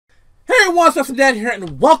What's up, Dan here,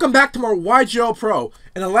 and welcome back to more YGO Pro.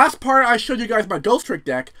 In the last part, I showed you guys my Ghost Trick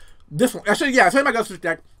deck. This one, I showed you my Ghost Trick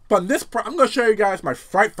deck, but in this part, I'm going to show you guys my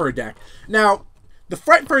Frightfur deck. Now, the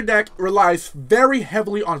Frightfur deck relies very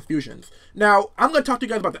heavily on fusions. Now, I'm going to talk to you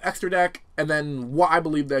guys about the extra deck, and then what I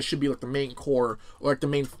believe that should be like the main core, or like the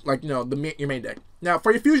main, your main deck. Now,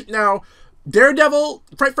 for your fusion, Daredevil,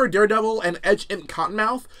 Frightfur Daredevil, and Edge Imp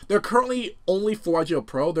Cottonmouth, they're currently only for YGO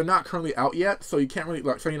Pro. They're not currently out yet, so you can't really,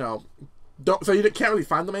 you can't really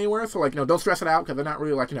find them anywhere. So, don't stress it out, because they're not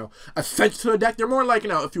really, essential to the deck. They're more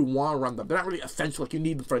if you want to run them. They're not really essential, you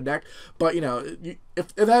need them for a deck. But, if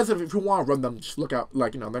you want to run them, just look out, they're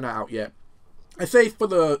not out yet. I say for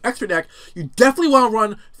the extra deck, you definitely want to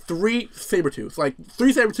run 3 Sabertooths.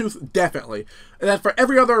 3 Sabertooths, definitely. And then for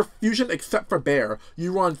every other fusion except for Bear,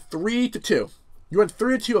 you run 3 to 2. You run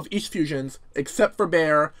 3 to 2 of each fusions, except for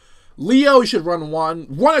Bear. Leo, you should run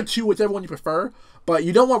 1 or 2, whichever one you prefer. But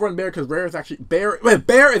you don't want to run Bear because Bear is actually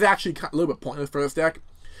a little bit pointless for this deck.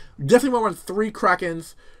 You definitely want to run 3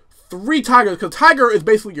 Krakens, 3 Tigers, because Tiger is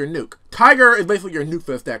basically your nuke. Tiger is basically your nuke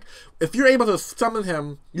for this deck. If you're able to summon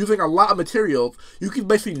him using a lot of materials, you can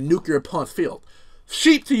basically nuke your opponent's field.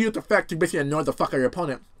 Sheep to use the effect to basically annoy the fuck out of your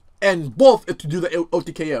opponent. And Wolf is to do the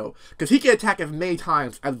OTKO, because he can attack as many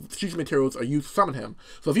times as fusion materials are used to summon him.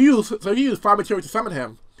 So if you use 5 materials to summon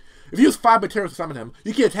him, you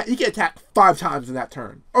can attack 5 times in that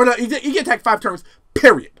turn. Or no, you can attack 5 turns,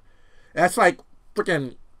 period. That's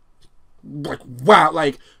freaking,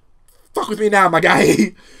 wow, fuck with me now, my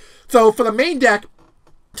guy. So for the main deck,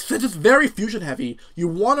 since it's very fusion heavy, you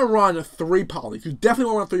want to run 3 polys. You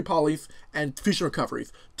definitely want to run 3 polys and fusion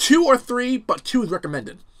recoveries. 2 or 3, but 2 is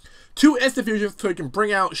recommended. 2 instant fusions so you can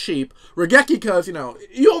bring out Sheep. Regeki, because, you don't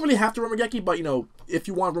really have to run Regeki, but, if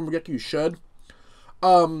you want to run Regeki, you should.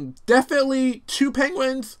 Definitely 2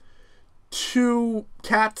 penguins, 2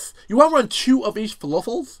 cats. You want to run 2 of each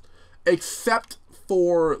Fluffals, except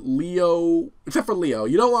for Leo.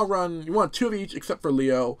 You don't want to run, you want 2 of each except for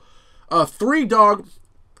Leo. 3 dog,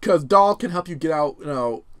 because dog can help you get out,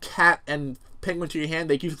 cat and penguin to your hand.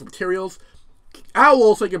 They can use it for materials.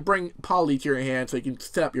 Owl, so you can bring poly to your hand, so you can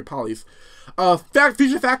set up your polys.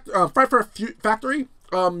 Frightfur Factory,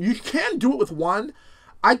 you can do it with 1.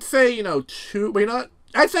 I'd say, 2, but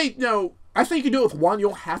I'd say you can do it with 1. You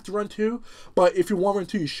don't have to run 2, but if you want to run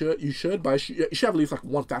 2, you should, but you should have at least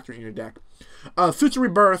 1 factory in your deck. Suits of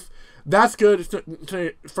Rebirth, that's good for,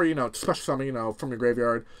 special summon, from your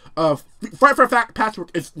graveyard. Frightfur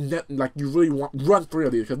Patchwork is, you really want, run 3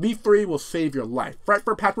 of these, because these 3 will save your life.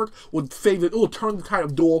 Frightfur Patchwork will save it, it will turn the tide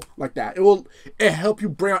of duel like that. It'll help you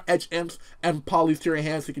bring out Edge Imps and Polys to your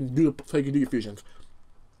hands so you can do your fusions.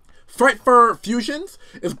 Frightfur Fusions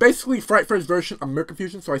is basically Frightfur's version of Mercury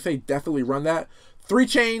Fusion, so I say definitely run that. 3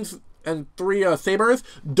 chains and 3 sabers.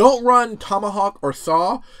 Don't run Tomahawk or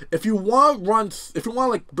Saw. If you want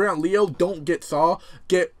to bring out Leo, don't get Saw.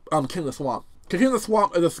 Get King of the Swamp. King of the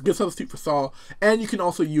Swamp is a good substitute for Saw, and you can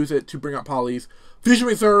also use it to bring out Polys. Fusion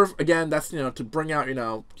Reserve, again, that's to bring out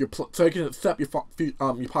so you can set up your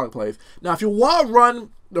poly plays. Now, if you want to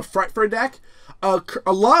run the Frightfur deck, a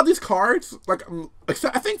lot of these cards,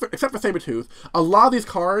 except for Sabertooth, a lot of these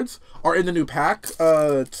cards are in the new pack.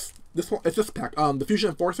 It's this pack. The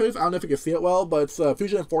Fusion Enforcers, I don't know if you can see it well, but it's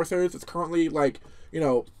Fusion Enforcers. It's currently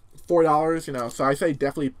 $4. So I say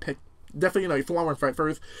definitely, if you want to run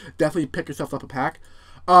Frightfurs, definitely pick yourself up a pack.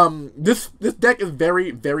 This deck is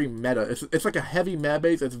very, very meta. It's like a heavy meta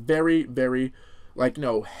base. It's very, very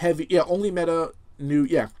heavy. Yeah, only meta new.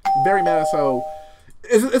 Yeah, very meta. So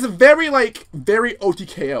it's a very very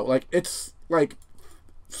OTKO. It's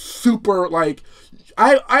super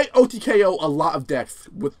I OTKO a lot of decks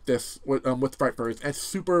with Frightfurs, and it's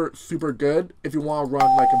super, super good if you want to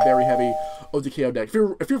run a very heavy OTKO deck.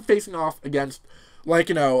 If you're facing off against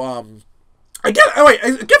again for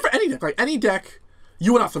any deck, any deck,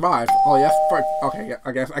 you will not survive. Oh yes, okay, yeah,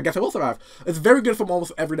 I guess I will survive. It's very good from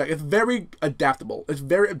almost every deck. It's very adaptable.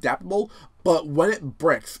 But when it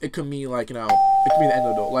bricks, it could mean it could be the end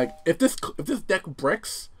of the duel. If this deck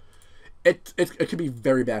bricks, it could be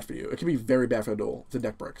very bad for you. It could be very bad for the duel if the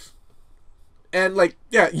deck bricks. And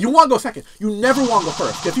yeah, you want to go second. You never want to go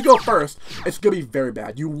first. If you go first, it's gonna be very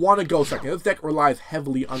bad. You want to go second. This deck relies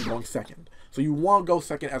heavily on going second, so you want to go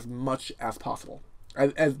second as much as possible.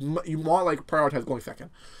 As you want prioritize going second.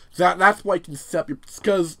 So that's why you can set up your,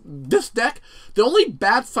 because this deck, the only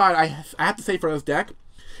bad side I have to say for this deck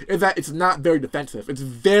is that it's not very defensive. It's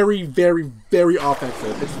very, very, very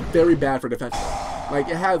offensive. It's very bad for defensive.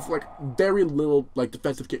 It has very little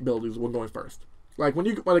defensive capabilities when going first.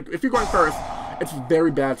 If you're going first, it's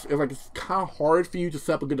very bad. It's like it's kind of hard for you to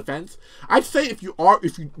set up a good defense. I'd say if you are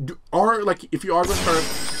going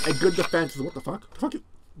first, a good defense is what the fuck?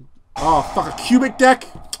 Oh fuck, a cubic deck.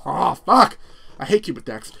 Oh fuck, I hate cubic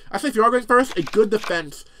decks. I say if you are going first, a good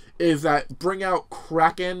defense is that bring out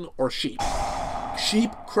Kraken or Sheep,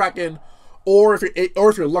 Kraken, or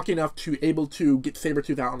if you're lucky enough to able to get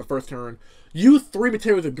Sabretooth out on the first turn, use 3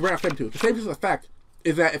 materials to bring out Sabretooth. The Sabretooth's effect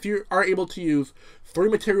is that if you are able to use 3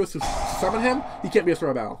 materials to summon him, he can't be a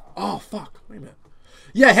throw battle. Oh fuck, wait a minute.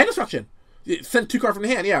 Yeah, hand destruction. Send 2 cards from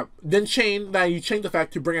the hand. Yeah, then chain. Now you chain the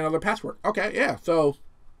effect to bring another patchwork. Okay, yeah. So,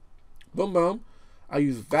 boom, boom. I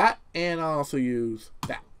use that, and I'll also use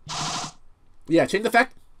that. Yeah, chain the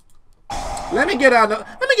effect. Let me get another.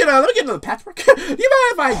 Let me get another patchwork. Do you mind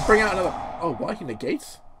if I bring out another? Oh, what? He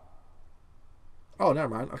negates. Oh, never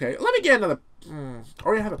mind. Okay, let me get another. I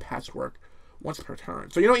already have a patchwork once per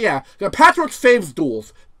turn. So you know, yeah, the patchwork saves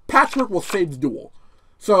duels. Patchwork will save the duel.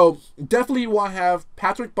 So definitely you want to have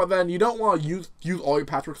patchwork, but then you don't want to use all your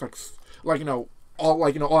patchworks all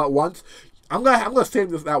at once. I'm gonna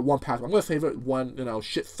save that one patchwork. I'm gonna save it when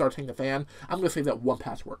shit starts hitting the fan. I'm gonna save that one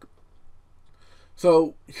patchwork.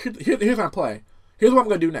 So here's my play. Here's what I'm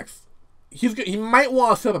gonna do next. He might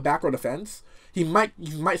want to set up a back row defense. He might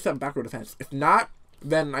set up a back row defense. If not,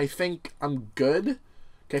 then I think I'm good.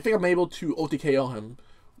 Okay, I think I'm able to OTKO him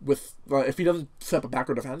with if he doesn't set up a back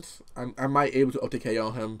row defense. I might able to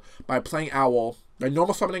OTKO him by playing Owl, by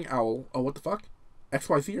normal summoning Owl. Oh, what the fuck?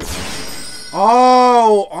 XYZ.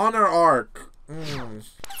 Oh, Honor Arc.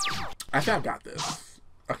 I think I've got this.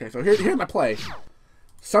 Okay, so here's my play.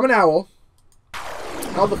 Summon Owl.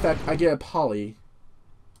 Health effect, I get a Poly.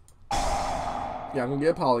 Yeah, I'm gonna get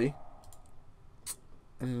a Poly.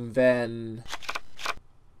 And then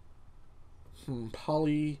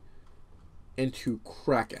Poly into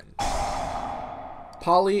Kraken.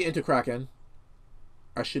 Poly into Kraken.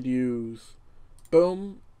 I should use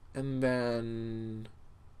boom, and then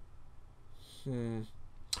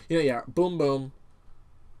yeah, boom boom.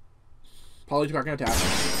 Poly to Kraken attack.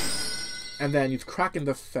 And then use Kraken's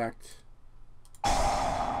effect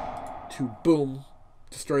to boom,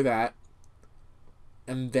 destroy that.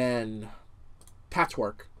 And then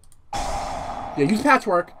Patchwork. Yeah, use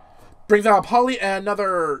Patchwork. Brings out a Poly and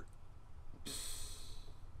another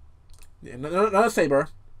Saber.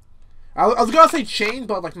 I was gonna say Chain,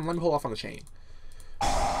 but let me hold off on the Chain.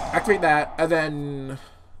 Activate that, and then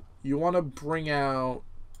you want to bring out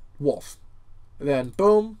Wolf. And then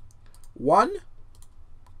boom, 1,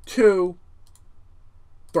 2,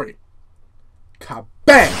 3. Kabam!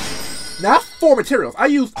 Now that's 4 materials. I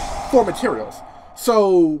used 4 materials.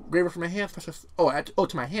 So Graver from my hand, special.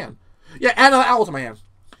 To my hand. Yeah, add another Owl to my hand.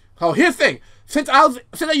 Oh, here's the thing. Since I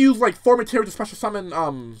used 4 materials to special summon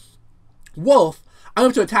Wolf, I'm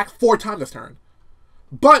able to attack 4 times this turn.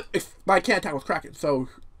 But I can't attack with Kraken, so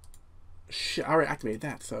shit, I already activated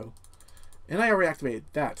that, so. And I already activated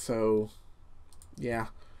that, so yeah.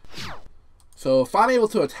 So if I'm able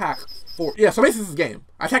to attack 4, yeah, so basically this is the game.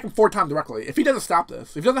 I attack him 4 times directly. If he doesn't stop this,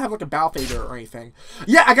 if he doesn't have a battle fader or anything.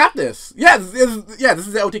 Yeah, I got this. Yeah, this is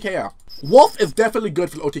the OTKO. Wolf is definitely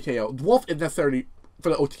good for the OTKO. Wolf is necessary for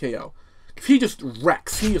the OTKO. He just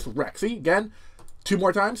wrecks. See, again. 2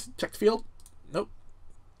 more times. Check the field. Nope.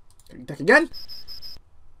 Attack again.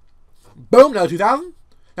 Boom, another 2,000.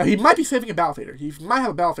 Now he might be saving a battle fader. He might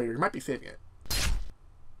have a battle fader. He might be saving it.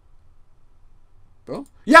 Boom.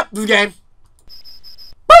 Yep, this is the game.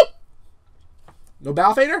 Boom! No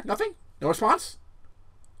battle fader? Nothing? No response?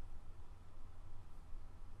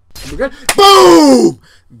 We're good. Boom!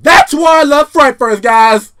 That's why I love Frightfurs,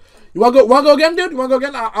 guys. You wanna go again, dude? You wanna go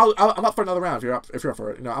again? I'm up for another round. If you're up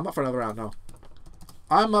for it, no, I'm up for another round. No,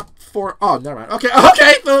 I'm up for. Oh, never mind. Okay.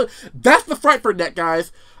 So that's the Frightfur deck,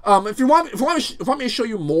 guys. If you want me to show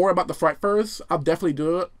you more about the Frightfurs, I'll definitely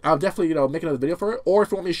do it. I'll definitely make another video for it. Or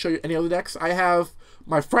if you want me to show you any other decks, I have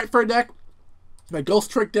my Frightfur deck, my Ghost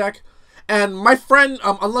Trick deck, and my friend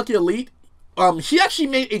Unlucky Elite. He actually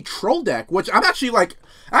made a troll deck, which I'm actually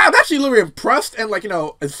literally impressed and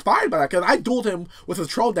inspired by that, because I dueled him with his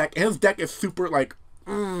troll deck, and his deck is super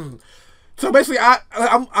So basically,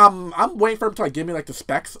 I'm waiting for him to give me the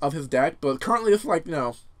specs of his deck, but currently this is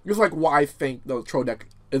this is what I think the troll deck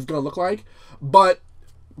is gonna look like, but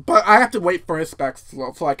I have to wait for his specs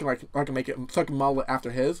so I can make it, so I can model it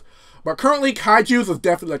after his. But currently, Kaiju's is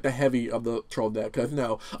definitely the heavy of the troll deck, because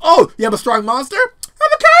oh, you have a strong monster?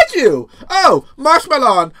 Have a Kaiju! Oh,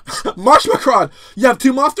 Marshmallow! Marshmallow! You have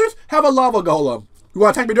 2 monsters? Have a Lava Golem. You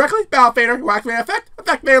want to attack me directly? Battle Fader. You want to activate effect?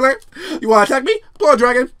 Effect Mailer. You want to attack me? Blow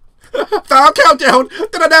Dragon. Final countdown.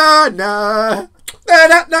 Da da da da da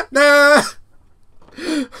da da da.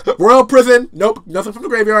 Royal Prison, nope, nothing from the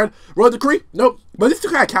graveyard. Royal Decree, nope. But these two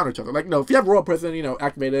kind of counter each other. Like, if you have Royal Prison,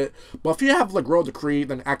 activate it. But if you have, like, Royal Decree,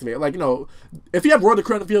 then activate it. Like, if you have Royal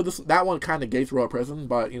Decree on the field, that one kind of negates Royal Prison.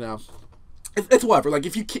 But, it's whatever. Like,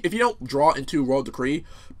 if you don't draw into Royal Decree,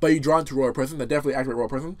 but you draw into Royal Prison, then definitely activate Royal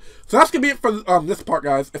Prison. So that's gonna be it for this part,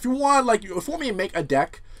 guys. If you want, if you want me to make a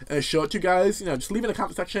deck and show it to you guys, just leave it in the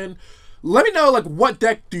comment section. Let me know, like, what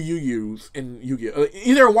deck do you use in Yu-Gi-Oh?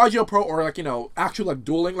 Either YGO Pro or, like, actual, like,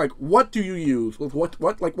 dueling. Like, what do you use?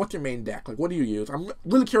 What's your main deck? Like, what do you use? I'm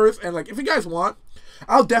really curious, and, like, if you guys want,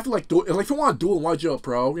 I'll definitely, like, do it. Like, if you want to duel in YGO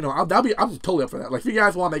Pro, I'm totally up for that. Like, if you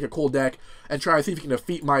guys want to make a cool deck and try to see if you can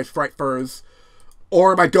defeat my Frightfurs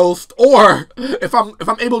or my Ghost, or if I'm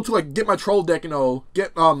able to, like, get my troll deck,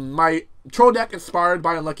 get my troll deck inspired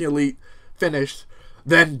by Unlucky Elite finished,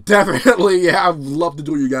 then definitely, yeah, I'd love to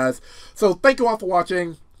duel you guys. So thank you all for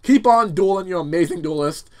watching. Keep on dueling, you amazing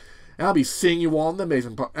duelist. And I'll be seeing you all in the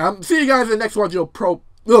amazing part. See you guys in the next YGO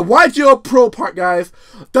Pro part, guys.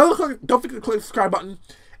 Don't forget to click the subscribe button.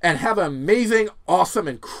 And have an amazing, awesome,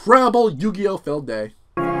 incredible Yu-Gi-Oh! Filled day.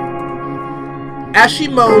 As she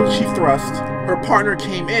moaned, she thrust. Her partner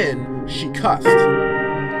came in, she cussed.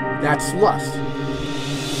 That's lust.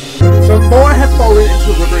 Some boy had fallen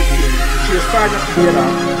into the river. She decided not to get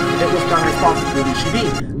up. It was not her responsibility. She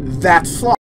need. That's sloth.